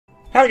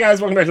Howdy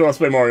guys, welcome back to Let's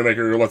Play Mario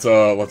Maker. Let's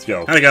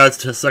go. Howdy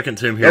guys, Second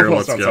Tim here. No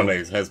Let's Post on go.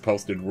 Sundays has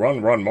posted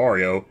Run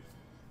Mario,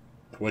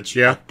 which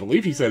I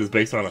believe he said is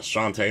based on a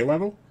Shantae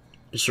level.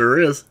 It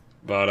sure is.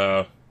 But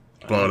I'm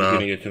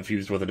getting it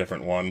confused with a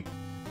different one.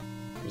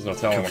 There's no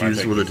telling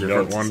confused when I with a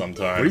different one.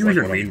 Sometimes. What do you like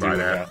even mean by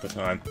that? Half the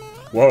time.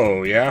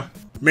 Whoa, yeah.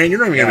 Man, you're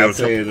not even gonna be able to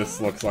say this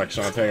looks like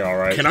Shantae, all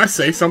right. Can I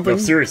say something? No,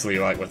 seriously,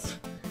 like with.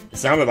 It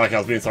sounded like I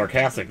was being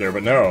sarcastic there,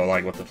 but no,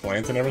 like with the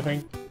plants and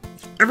everything.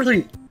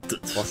 Everything.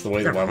 Plus the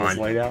way the level's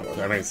laid out.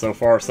 I mean, so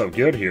far so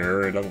good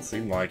here. It doesn't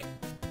seem like.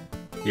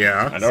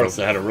 Yeah. I noticed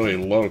it had a really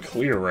low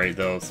clear rate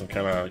though, so I'm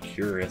kind of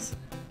curious.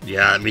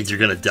 Yeah, it means you're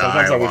gonna die.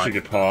 Sometimes I wish you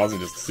could pause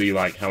and just see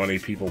like how many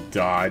people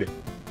died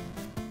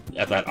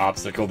at that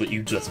obstacle that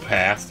you just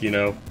passed. You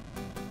know,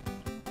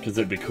 because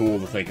it'd be cool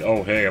to think,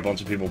 oh hey, a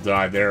bunch of people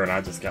died there, and I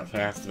just got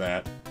past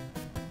that.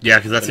 Yeah,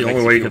 because that's the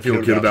only way you can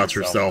feel good about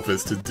yourself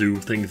is to do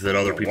things that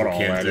other people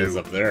can't do. Is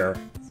up there,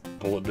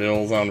 bullet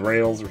bills on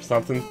rails or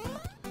something.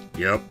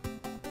 Yep.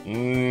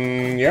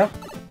 Yeah.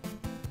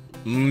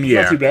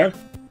 Yeah. Not too bad.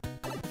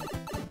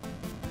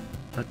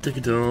 I take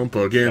a dump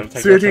again.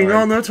 Sitting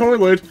on the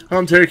toilet,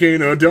 I'm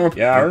taking a dump.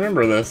 Yeah, I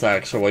remember this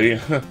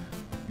actually.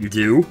 You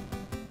do?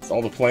 It's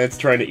all the plants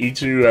trying to eat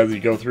you as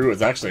you go through.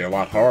 It's actually a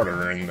lot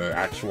harder in the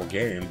actual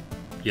game.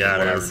 Yeah,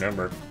 it is. I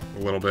remember. A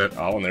little bit.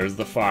 Oh, and there's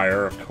the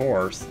fire, of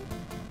course.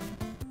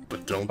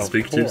 But don't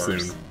speak too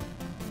soon.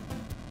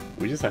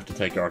 We just have to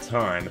take our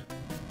time.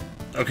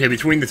 Okay,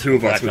 between the two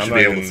of us, we should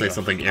be able to say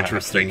something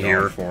interesting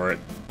here. For it.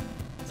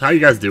 So how you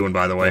guys doing,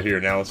 by the way? Well, here,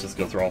 now let's just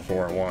go through all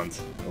four at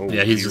once. Oh,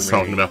 yeah, he's just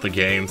talking about the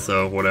game,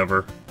 so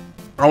whatever.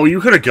 Oh,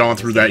 you could have gone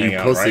through that, you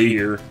pussy. Right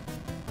here.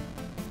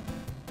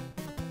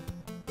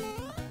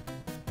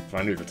 If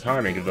I knew the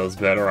timing of those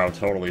better, I would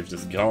totally have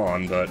just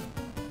gone, but...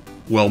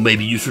 Well,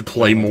 maybe you should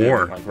play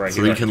more, like right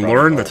so here, you can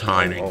learn the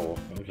timing.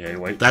 Okay,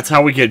 wait. That's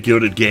how we get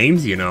good at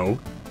games, you know.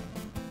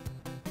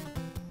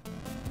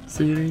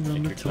 Sitting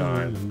on the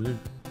toilet.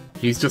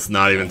 He's just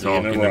not even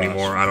talking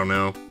anymore, I don't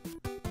know.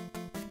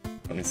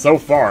 I mean, so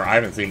far, I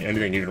haven't seen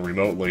anything even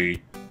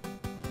remotely...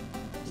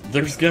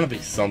 There's gonna be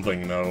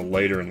something, though,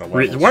 later in the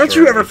level. Why don't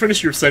you ever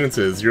finish your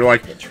sentences? You're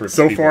like,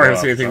 so far I haven't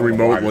seen anything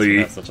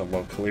remotely... Such a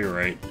low clear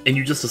rate. And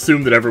you just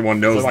assume that everyone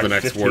knows the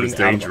next word is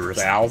dangerous.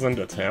 1,000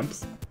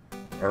 attempts?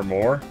 Or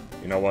more?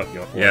 You know what?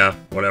 Go for it. Yeah,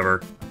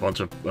 whatever. Bunch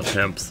of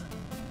attempts.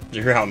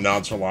 You hear how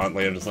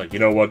nonchalantly I'm just like, you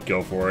know what?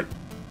 Go for it.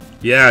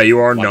 Yeah, you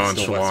are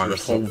nonchalant.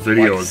 This whole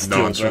video is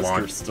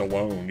nonchalant. Sylvester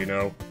Stallone, you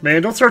know?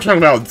 Man, don't start talking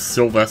about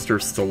Sylvester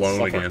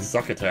Stallone again.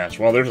 Succotash.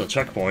 Well, there's a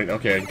checkpoint.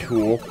 Okay,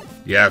 cool.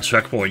 Yeah,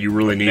 checkpoint. You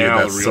really needed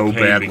that so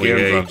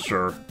badly, I'm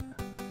sure.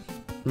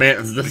 Man,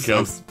 this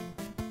because...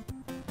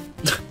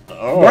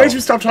 Why did you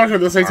stop talking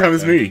at the same time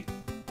as me?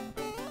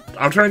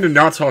 I'm trying to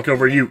not talk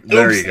over you.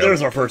 There you go.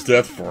 There's our first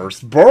death.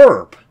 First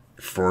burp.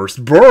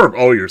 First burp.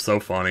 Oh, you're so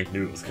funny.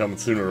 Knew it was coming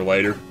sooner or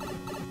later.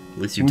 At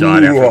least you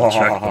died after the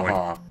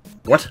checkpoint.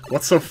 What?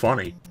 What's so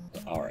funny?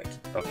 Alright.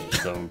 Okay,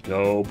 so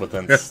go, but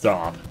then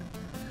stop.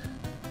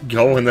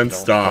 Go and then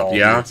stop.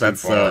 Yeah,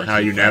 that's how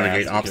you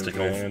navigate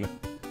obstacles.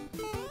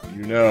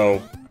 You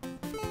know.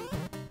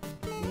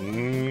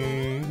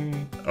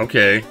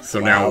 Okay, so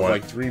now what?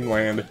 Like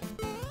Dreamland.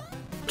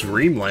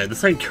 Dreamland?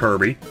 This ain't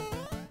Kirby.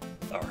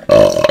 Alright,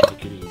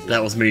 take it easy.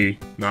 That was me,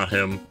 not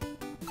him.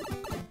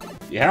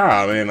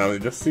 Yeah, I mean,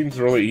 this seems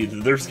really easy.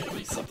 There's gonna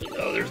be something,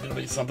 though. There's gonna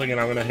be something, and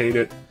I'm gonna hate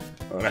it.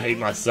 I'm gonna hate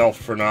myself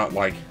for not,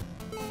 like...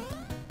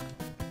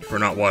 For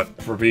not what?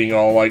 For being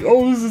all like,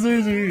 oh, this is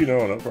easy, you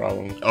know, no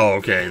problem. Oh,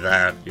 okay,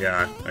 that.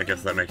 Yeah, I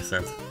guess that makes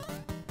sense.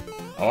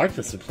 I like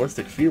the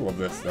simplistic feel of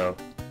this, though.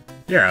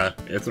 Yeah,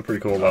 it's a pretty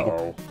cool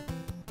level.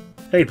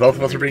 Hey, both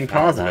of us are being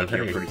positive.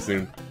 Hey, pretty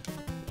soon.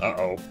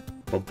 Uh-oh.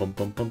 Bum, bum,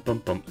 bum, bum, bum,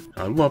 bum.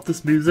 I love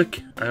this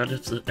music.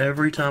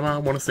 Every time I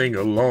want to sing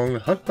along.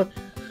 Hut, hut,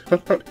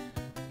 hut, hut.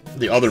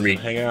 The other me.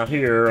 Hang out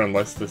here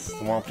unless the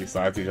swamp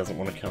decides he doesn't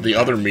want to come The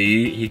back. other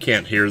me, he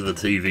can't hear the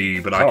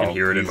TV, but I can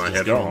hear it in my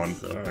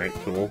headphones. So. Alright,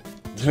 cool.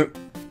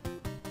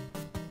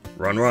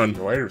 Run. See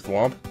you later,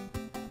 Thwomp.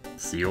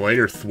 See you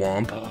later,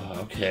 Thwomp.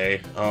 Okay.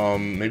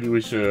 Maybe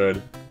we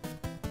should...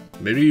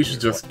 Maybe you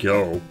should just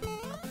go.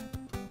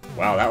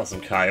 Wow, that was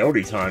some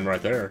coyote time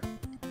right there.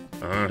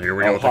 Here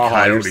we go with the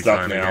coyote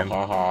time now. again.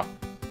 Haha.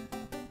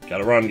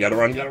 Gotta run. That's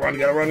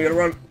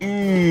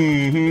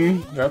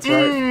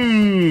right.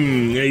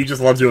 Yeah, you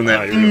just love doing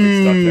that. You're gonna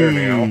be stuck there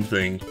now.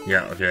 Thing.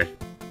 Yeah, okay.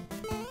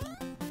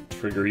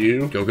 Trigger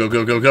you. Go.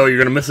 You're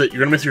gonna miss it. You're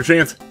gonna miss your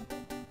chance.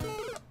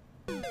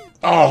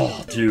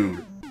 Oh,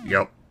 dude.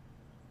 Yep.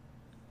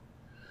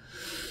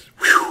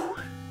 Whew.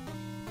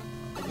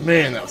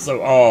 Man, that was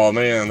so... Oh,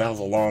 man, that was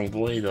a long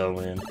way, though,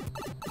 man.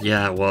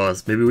 Yeah, it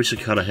was. Maybe we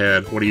should cut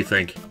ahead. What do you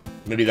think?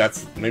 Maybe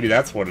that's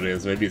what it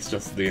is. Maybe it's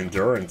just the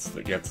endurance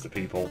that gets to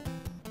people.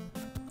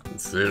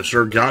 It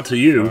sure got to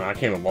you. I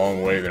came a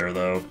long way there,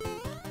 though.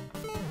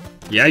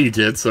 Yeah, you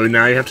did, so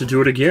now you have to do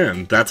it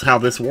again. That's how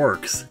this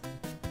works.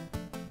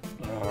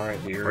 Alright,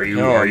 here Are you...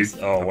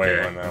 Oh, wait.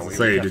 Okay. I was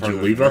say, did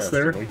you leave us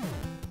there?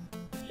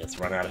 Let's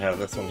run out ahead of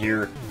this one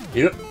here.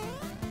 Yep.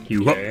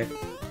 You okay.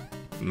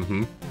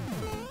 Mm-hmm.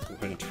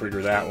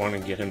 trigger that one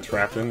and get him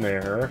trapped in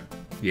there.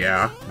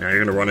 Yeah, now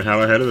you're gonna run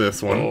out ahead of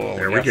this one. Oh,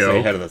 there we gotta go. Stay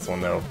ahead of this one,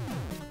 though.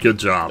 Good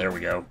job. There we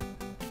go.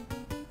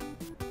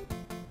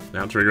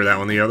 Now trigger that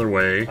one the other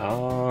way.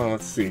 Oh,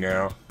 let's see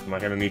now. Am I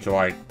gonna need to,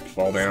 like,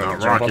 fall down and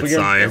Not jump up rocket again?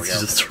 science,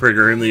 just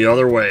trigger him the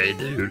other way,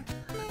 dude.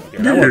 Okay,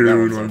 that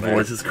Dude, wasn't my so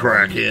voice bad. is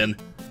cracking.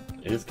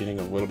 It is getting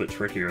a little bit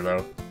trickier,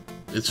 though.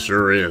 It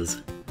sure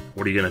is.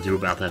 What are you gonna do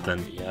about that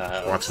then?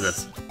 Yeah. Watch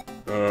this.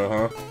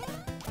 Uh-huh.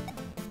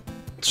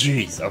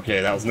 Jeez,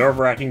 okay, that was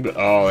nerve-wracking, but...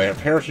 Oh, they have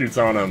parachutes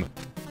on them.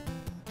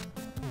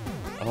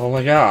 Oh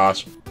my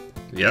gosh.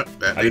 Yep.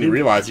 I didn't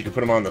realize you could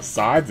put them on the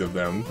sides of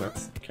them.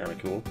 That's kind of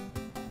cool.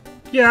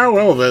 Yeah,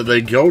 well,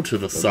 they go to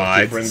the They're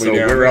sides, friendly so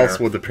down where else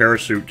there. would the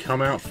parachute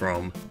come out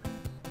from?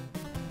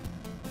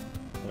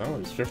 Well,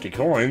 there's 50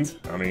 coins.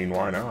 I mean,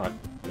 why not?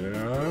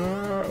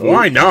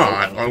 Why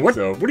not? What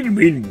So, do you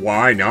mean,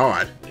 why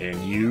not?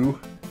 and you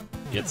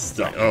get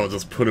stuck. Oh,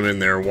 just put them in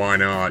there, why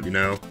not, you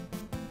know?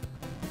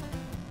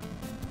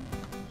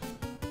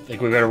 I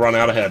think we better run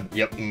out ahead.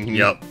 Yep.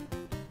 Yep.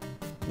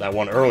 That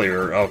one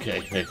earlier.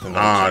 Okay. It's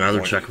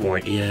Another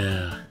checkpoint,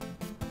 yeah.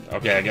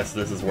 Okay, I guess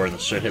this is where the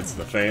shit hits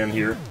the fan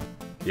here.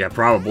 Yeah,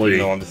 probably. You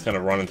know, I'm just kind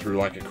of running through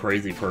like a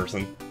crazy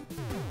person.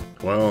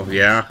 Well,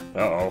 yeah.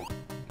 Uh-oh.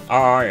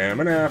 I am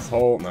an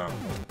asshole. No.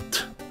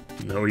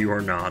 No, you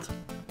are not.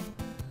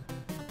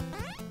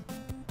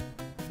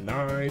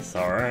 Nice,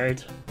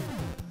 alright.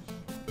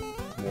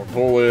 More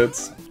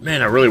bullets.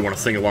 Man, I really want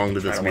to sing along to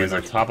this Trying to land on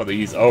music. top of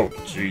these. Oh,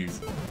 jeez.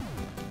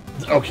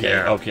 Okay,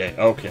 Yeah.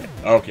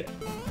 okay.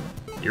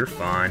 You're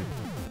fine.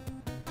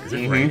 Is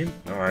it Mhm. raining?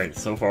 Alright,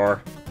 so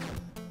far.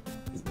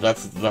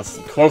 That's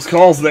close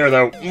calls there,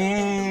 though.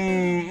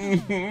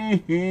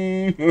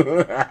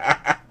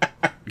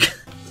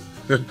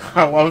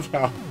 I love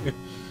how...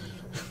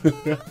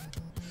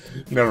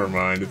 Never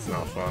mind, it's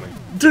not funny.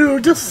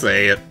 Dude, just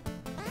say it.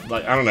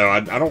 Like, I don't know, I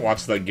don't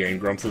watch the Game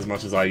Grumps as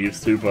much as I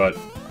used to, but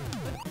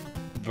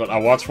I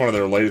watched one of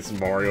their latest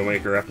Mario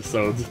Maker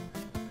episodes,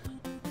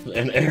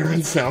 and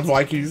Aaron sounds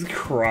like he's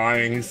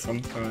crying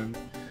sometimes.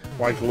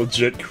 Like,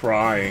 legit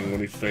crying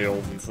when he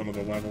fails in some of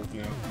the levels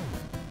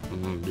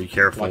now. Be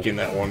careful. Like in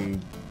that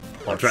one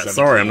part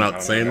Sorry, I'm 17, I not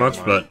don't saying know, much,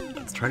 never mind. but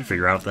I was trying to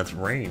figure out if that's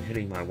rain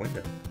hitting my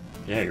window.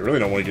 Yeah, you really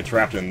don't want to get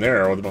trapped in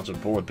there with a bunch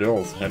of bullet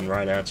bills heading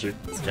right at you.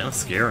 It's kind of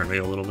scaring me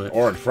a little bit.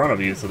 Or in front of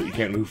you so that you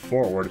can't move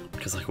forward.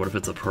 Because, like, what if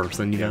it's a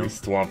person, you Yeah, know? these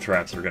swamp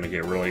traps are gonna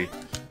get really...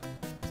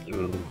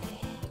 Ugh.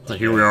 So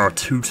here we are,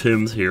 two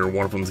Tims here.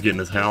 One of them's getting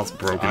his house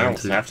broken I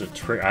almost into. have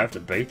to I have to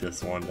bait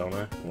this one, don't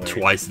I? Wait.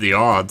 Twice the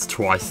odds,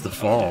 twice the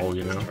fall, Okay,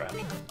 you know? trapped.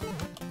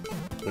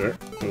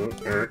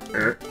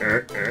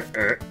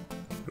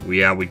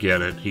 Yeah, we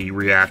get it. He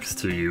reacts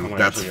to you. I'm not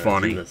That's actually gonna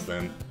funny. do this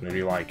then.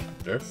 Maybe like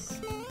this?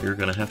 You're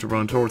gonna have to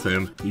run towards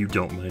him. You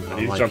don't mind. I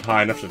need to jump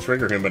high enough to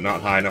trigger him, but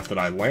not high enough that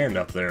I land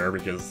up there,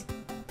 because...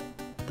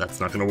 That's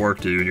not gonna work,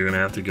 dude. You're gonna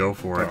have to go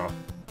for it.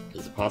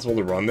 Is it possible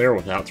to run there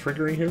without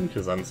triggering him?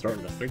 Because I'm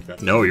starting to think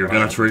that's... No, you're what I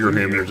gonna have to trigger do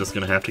him. here. You're just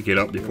gonna have to get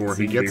up before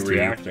he Seem to gets be to you.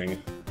 reacting.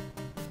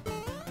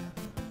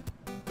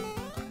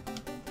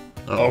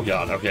 Uh-oh. Oh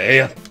god,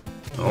 okay.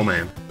 Oh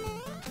man.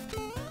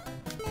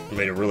 I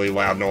made a really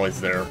loud noise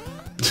there.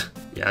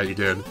 Yeah, you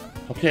did.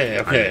 Okay,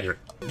 I okay. hear-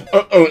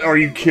 Oh, are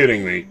you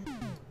kidding me?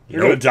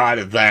 You're Nope. gonna die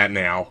to that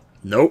now.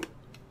 Nope.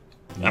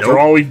 After Nope.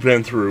 all we've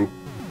been through,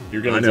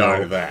 you're I gonna know. die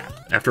to that.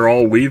 After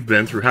all we've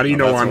been through, how do you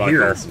Now know that's I'm what I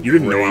here? call some You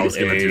didn't know I grade was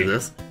gonna A do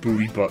this.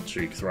 Booty butt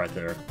cheeks right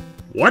there.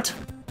 What?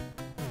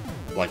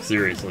 Like,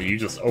 seriously, you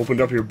just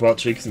opened up your butt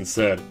cheeks and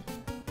said,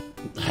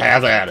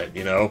 have at it,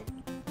 you know?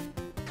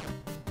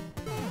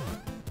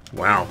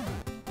 Wow.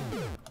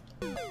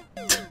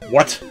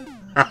 What?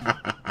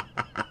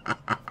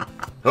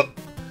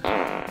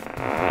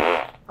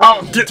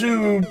 Oh,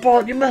 dude,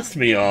 butt, you messed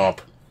me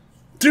up.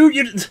 Dude,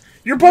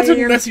 your butt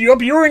doesn't mess you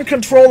up. You're in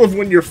control of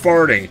when you're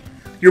farting.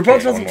 Your butt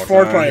Okay, one doesn't more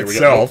fart time. by Here we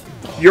go.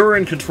 itself. You're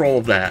in control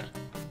of that.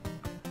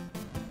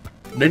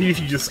 Maybe if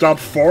you just stop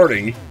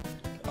farting.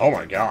 Oh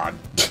my god.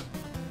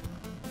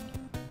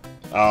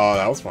 Oh,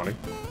 that was funny.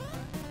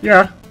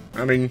 Yeah,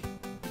 I mean,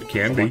 it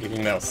can I'm be.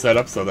 thinking that was set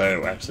up so that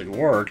it actually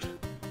worked.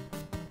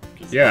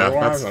 'Cause Yeah,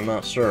 otherwise, that's- I'm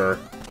not sure.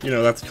 You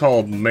know, that's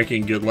called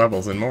making good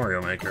levels in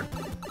Mario Maker.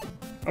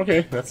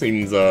 Okay, that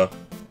seems,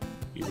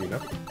 easy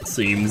enough.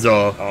 Seems,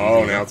 Oh,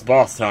 easy now it's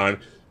boss time.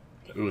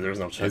 Ooh, there's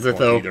no checkpoint Is it,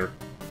 though? either.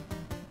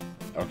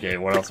 Okay,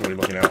 what else are we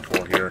looking out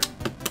for here?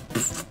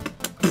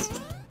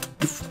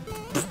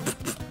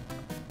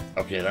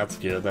 Okay, that's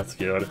good, that's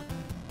good.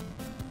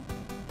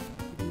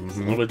 It's a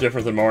little bit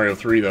different than Mario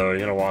 3, though. You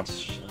gotta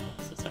watch...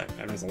 this attack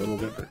pattern's a little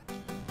different.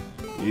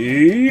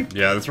 Yeet!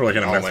 Yeah, that's really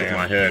kind of Oh, messed with man.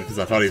 my head, because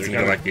I thought he was So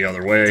going to you're go back the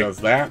other way. Does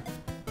that.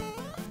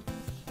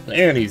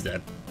 And he's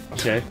dead.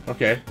 Okay,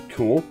 okay,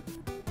 cool.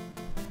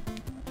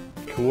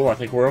 Cool, I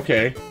think we're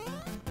okay.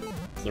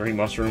 Is there any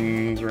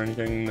mushrooms or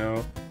anything?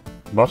 No?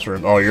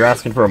 Mushroom. Oh, you're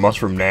asking for a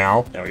mushroom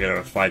now? Now we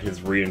gotta fight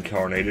his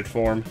reincarnated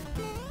form.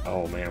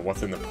 Oh man,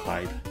 what's in the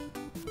pipe?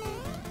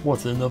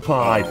 What's in the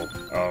pipe?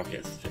 Oh, okay,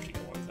 it's 50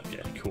 coins.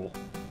 Okay, cool.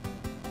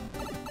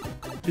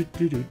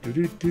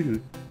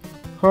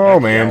 Oh,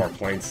 man. Our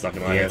plane stuck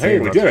in my Yeah, head. Hey,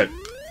 we did it.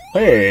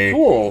 Hey.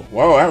 Cool.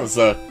 Well, that was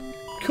That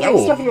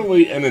was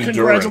definitely an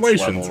endurance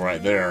Congratulations. level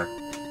right there.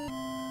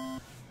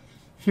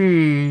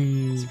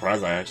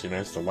 Surprised I actually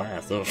managed to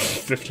last. Oh,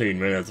 15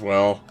 minutes.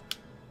 Well,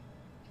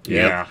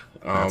 yeah.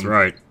 That's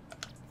right.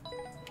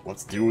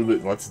 Let's do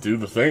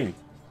the thing.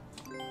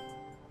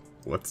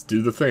 Let's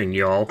do the thing,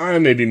 y'all. I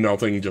may be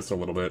melting just a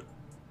little bit.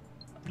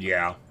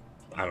 Yeah.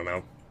 I don't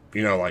know.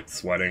 You know, like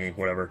sweating,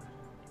 whatever.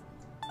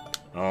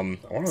 I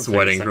want to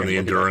Sweating from the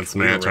endurance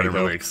match. I didn't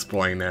really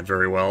explain that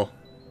very well.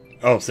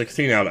 Oh,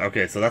 16 out.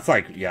 Okay, so that's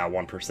like, yeah,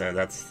 1%.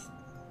 That's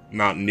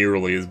not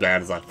nearly as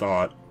bad as I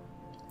thought.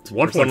 It's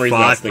For some reason,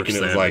 I was 1.5%. thinking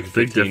it was like Big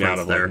 15 difference out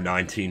of there. like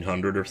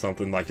 1900 or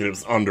something. Like it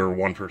was under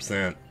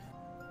 1%.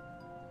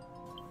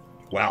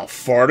 Wow,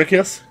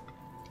 Farticus?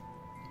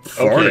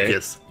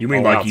 Farticus? You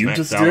mean like you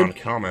just did? On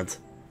comment.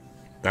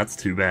 That's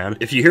too bad.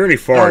 If you hear any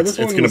farts, this it's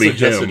one going to was be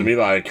suggested him. to me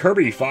by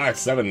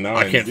Kirby579.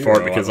 I can't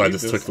fart because I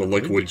just took the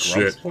liquid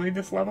shit. Played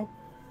this level?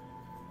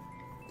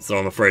 So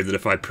I'm afraid that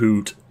if I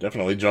poot,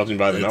 Definitely, judging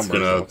by the It's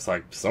numbers, gonna it looks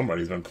like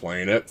somebody's been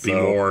playing it. be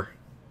more.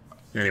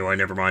 Anyway,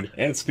 never mind.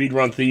 And it's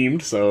speedrun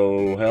themed,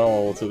 so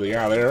hell to the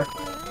yeah there.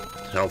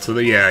 Hell to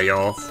the yeah,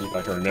 y'all. See if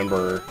I can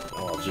remember.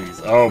 Oh, jeez.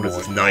 Oh, What is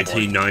this,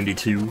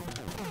 1992?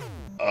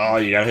 Oh,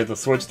 you gotta hit the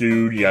switch,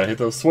 dude. You gotta hit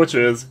those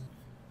switches.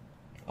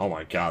 Oh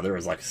my god, there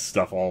is like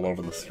stuff all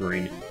over the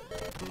screen.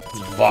 It's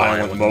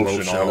violent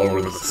motion all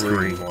over the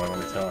screen. Boy, let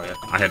me tell you.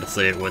 I had to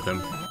say it with him.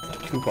 That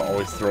Koopa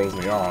always throws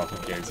me off.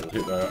 Okay, so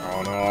hit the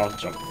on off,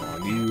 jump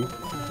on you.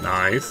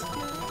 Nice.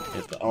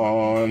 Hit the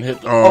on,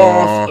 hit the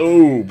Aw. off.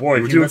 Oh boy,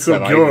 You were if doing missed so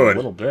that, I even good. a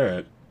little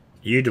bit.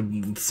 You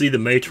need to see the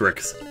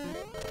Matrix.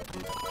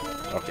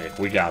 Okay,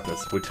 we got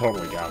this. We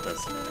totally got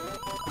this.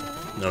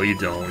 No, you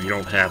don't. You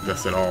don't have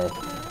this at all.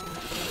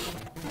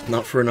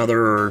 Not for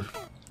another...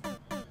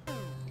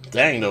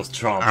 Dang those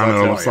chomps. I don't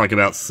know, tell it's ya. like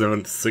about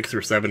 6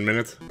 or 7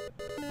 minutes.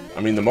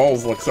 I mean, the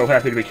moles look so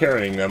happy to be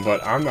carrying them,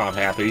 but I'm not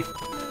happy.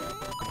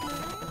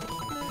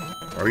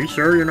 Are you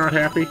sure you're not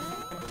happy?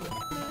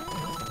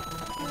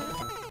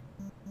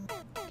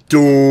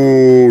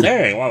 Dude!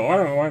 Dang, why oh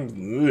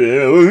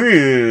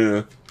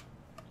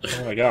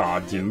my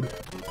god, dude.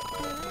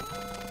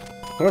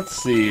 Let's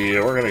see,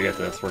 we're gonna get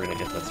this, we're gonna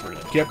get this, we're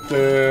gonna get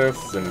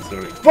this, and it's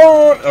gonna be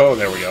fun! Oh,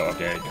 there we go,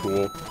 okay,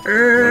 cool. Don't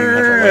even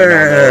have to land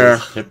on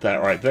those. Hit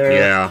that right there.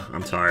 Yeah,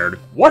 I'm tired.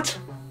 What?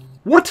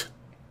 What?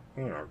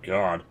 Oh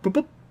god. Boop,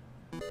 boop.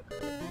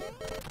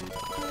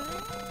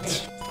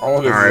 All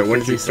of this Alright, is a when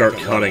does he start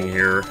 50-second cutting level.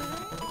 here?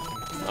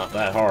 It's not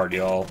that hard,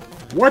 y'all.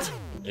 What?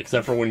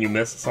 Except for when you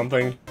miss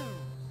something.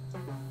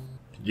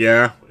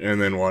 Yeah,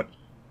 and then what?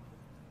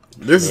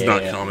 This is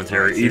not Yeah,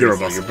 commentary. seriously, Either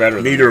of us. you're better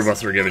than Neither this. of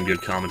us are giving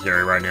good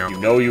commentary right now. You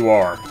know you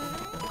are.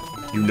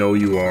 You know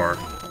you are.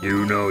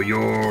 You know There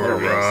you're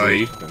we go,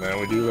 right. see? And then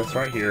we do this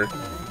right here.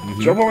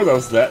 Mhm. Jump over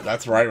those.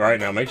 That's right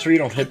now. Make sure you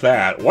don't hit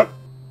that. What?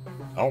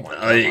 Oh my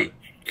god.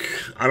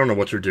 I don't know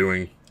what you're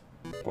doing.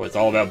 Boy, it's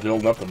all about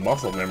building up the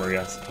muscle memory,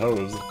 I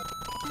suppose.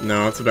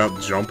 No, it's about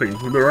jumping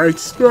from the right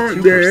spot,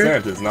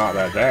 2% is not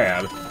that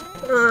bad.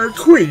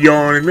 Quit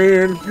yawning,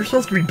 man. You're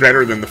supposed to be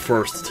better than the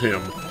first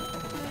Tim.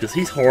 Because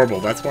he's horrible.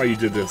 That's why you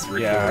did this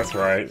record. Yeah, that's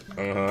right.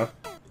 Uh-huh.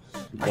 I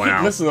keep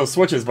Wow. missing those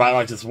switches by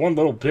like just one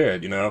little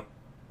bit, you know?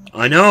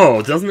 I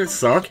know. Doesn't it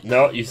suck?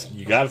 No, you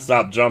gotta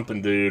stop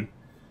jumping, dude.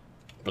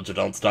 But you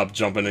don't stop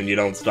jumping and you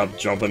don't stop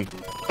jumping.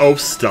 Oh,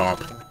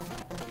 stop.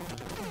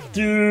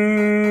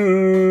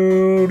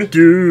 Dude!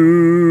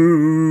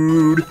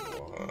 Dude.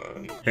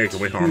 Hey, can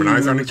we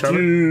harmonize on each other?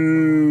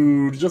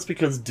 Dude! Just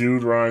because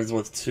dude rhymes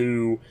with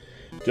two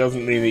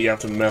doesn't mean that you have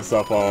to mess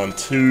up on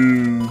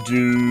two,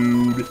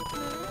 dude.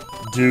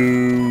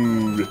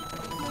 Dude.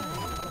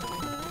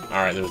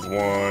 Alright, there's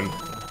 1,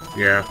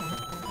 Yeah.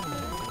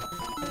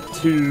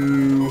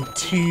 2,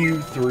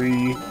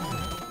 3,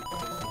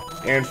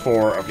 and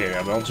 4. Okay,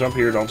 now don't jump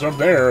here, don't jump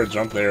there,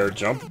 jump there,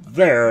 jump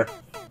there.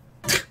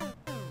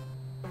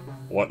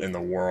 What in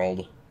the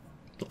world?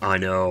 I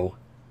know.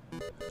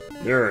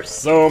 There are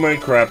so many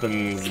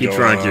crappins. Keep going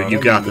trying, on. dude.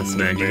 You got this,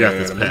 man. You got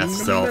this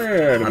past self.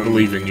 I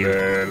believe in you.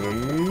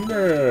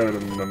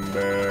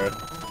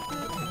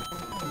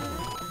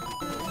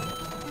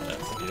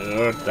 That's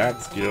good.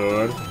 That's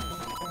good.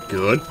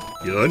 Good.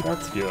 Good.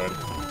 That's good.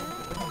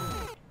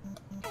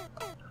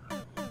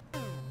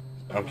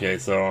 Okay,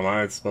 so am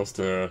I supposed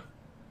to?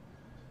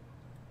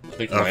 I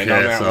think land on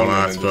Okay, that so one I'm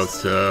not and then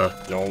supposed to...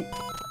 just don't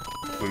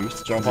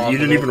boost jump off. You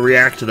didn't even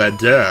react to that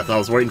death. I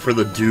was waiting for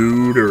the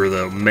dude or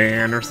the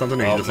man or something.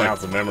 And Well, you just now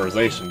like... it's a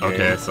memorization game.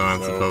 Okay, so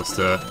I'm supposed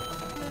to...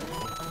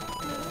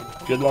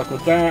 Good luck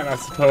with that, I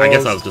suppose. I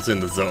guess I was just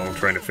in the zone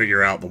trying to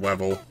figure out the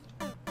level.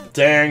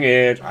 Dang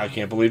it! I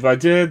can't believe I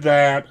did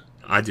that.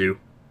 I do.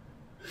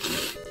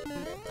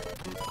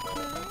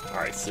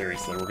 Alright,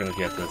 seriously, we're gonna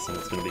get this, and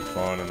it's gonna be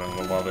fun, and I'm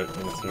gonna love it,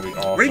 and it's gonna be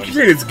awesome. What are you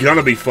saying it's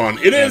gonna be fun?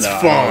 It is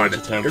fun!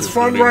 It's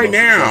fun right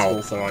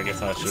now! So I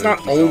guess I should It's not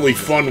keep only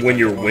talking fun just when because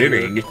you're I wanna do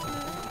it. winning.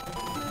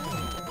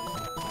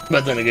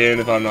 But then again,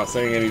 if I'm not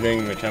saying anything,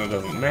 it kind of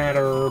doesn't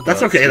matter. That's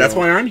but okay, that's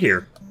still. why I'm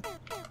here.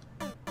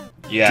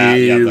 Yeah,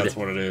 Dude. yeah, that's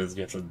what it is.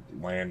 You have to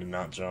land and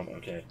not jump.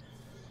 Okay.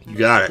 You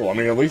got it. Cool. I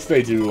mean, at least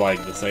they do,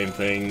 like, the same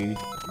thing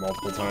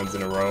multiple times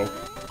in a row.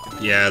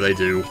 Yeah, they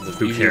do. It's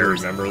Who easier to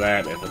cares? remember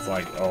that if it's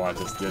like, oh, I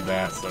just did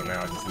that, so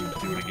now I just need to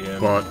do it again.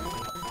 But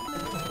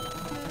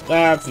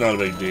That's not a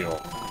big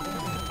deal.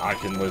 I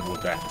can live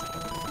with that.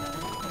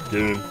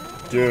 Dun,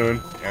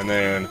 dun, and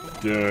then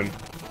dun,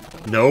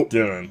 nope.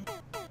 dun.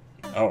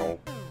 Oh.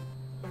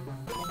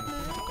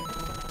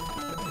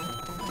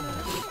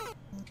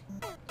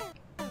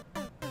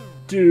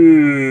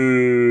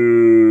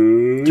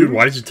 Dude,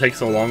 why did you take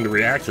so long to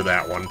react to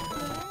that one?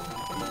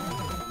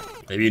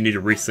 Maybe you need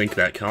to resync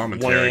that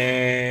commentary.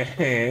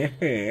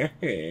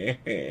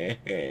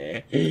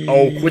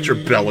 Oh, quit your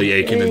belly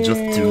aching and just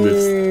do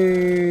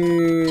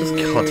this. Just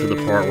cut to the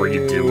part where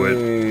you do it.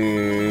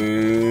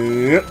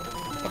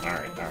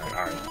 Alright.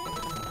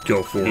 Go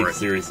I for need to it.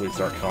 seriously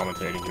start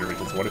commentating here,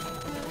 because what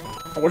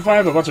if I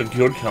have a bunch of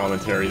good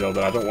commentary, though,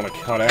 that I don't want to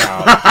cut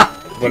out,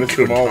 but it's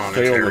Good from all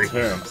commentary.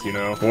 failed attempts, you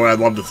know? Boy, I'd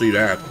love to see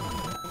that.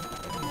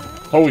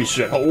 Holy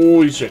shit,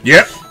 holy shit.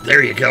 Yep,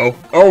 there you go.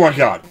 Oh my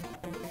god.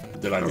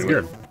 Did I That was do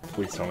good. it?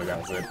 Please tell me that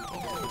was it.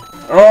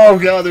 Oh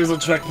god, there's a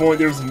checkpoint,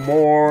 there's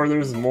more.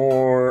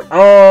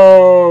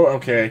 Oh,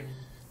 okay.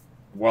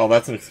 Well,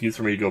 that's an excuse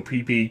for me to go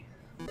pee-pee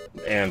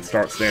and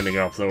start standing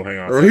up, so hang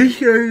on a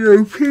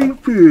second.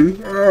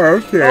 pee-pee.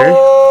 Oh, okay.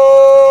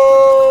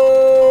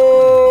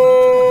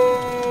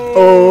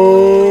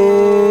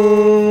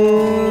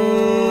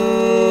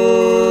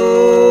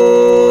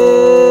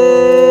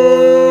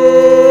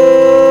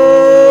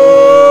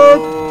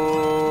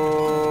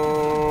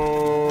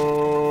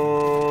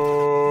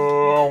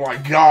 Oh my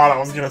god, I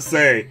was gonna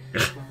say,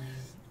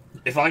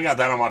 if I got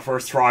that on my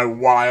first try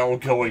while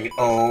going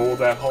oh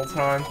that whole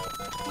time,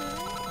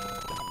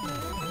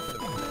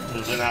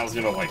 then that was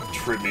gonna, like,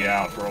 trip me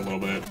out for a little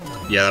bit.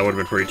 Yeah, that would have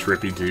been pretty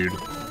trippy, dude.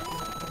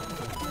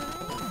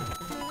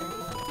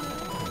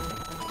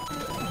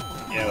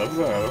 Yeah,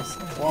 those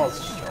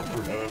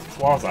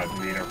claws I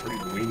mean are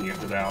pretty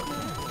lenient about,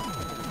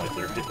 like,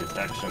 their hit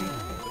detection.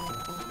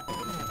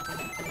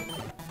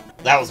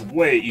 That was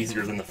way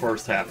easier than the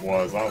first half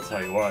was, I'll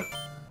tell you what.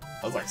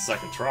 That was like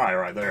second try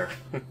right there.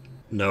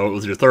 No, it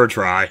was your third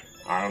try.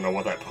 I don't know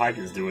what that pipe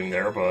is doing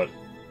there, but...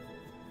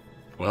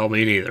 Well,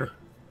 me neither.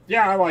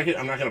 yeah, I like it.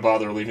 I'm not gonna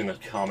bother leaving a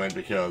comment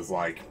because,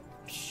 like,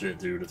 shit,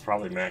 dude, it's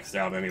probably maxed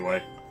out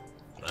anyway.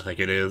 I think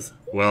it is.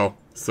 Well,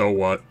 so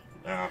what?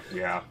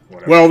 Yeah,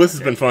 whatever. Well, this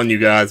has been fun, you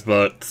guys,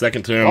 but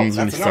Second Tim's Oh,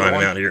 gonna be that's another signing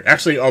one. out here.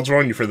 Actually, I'll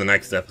join you for the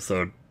next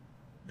episode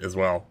as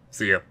well.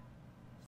 See ya.